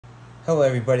Hello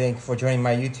everybody, thank you for joining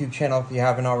my YouTube channel. If you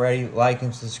haven't already, like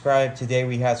and subscribe. Today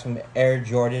we have some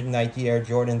Nike Air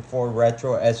Jordan 4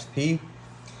 Retro SP.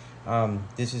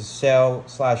 This is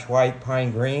sail/white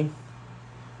pine green.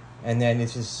 And then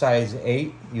this is size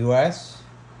 8 US.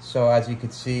 So as you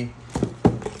can see,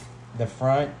 the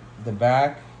front, the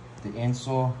back, the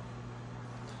insole,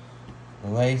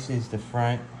 the laces, the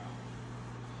front,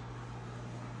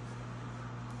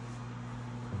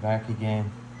 the back again,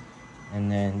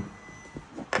 and then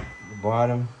the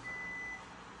bottom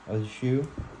of the shoe.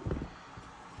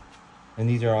 And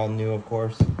these are all new, of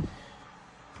course.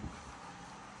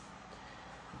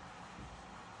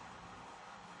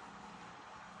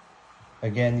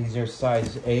 Again, these are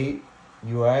size 8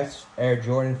 US Air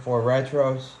Jordan 4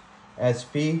 Retros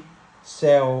SP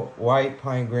Sail White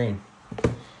Pine Green.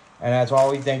 And as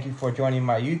always, thank you for joining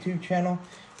my YouTube channel.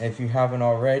 And if you haven't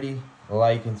already,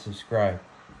 like and subscribe.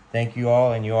 Thank you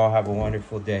all, and you all have a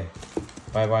wonderful day.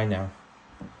 Bye bye now.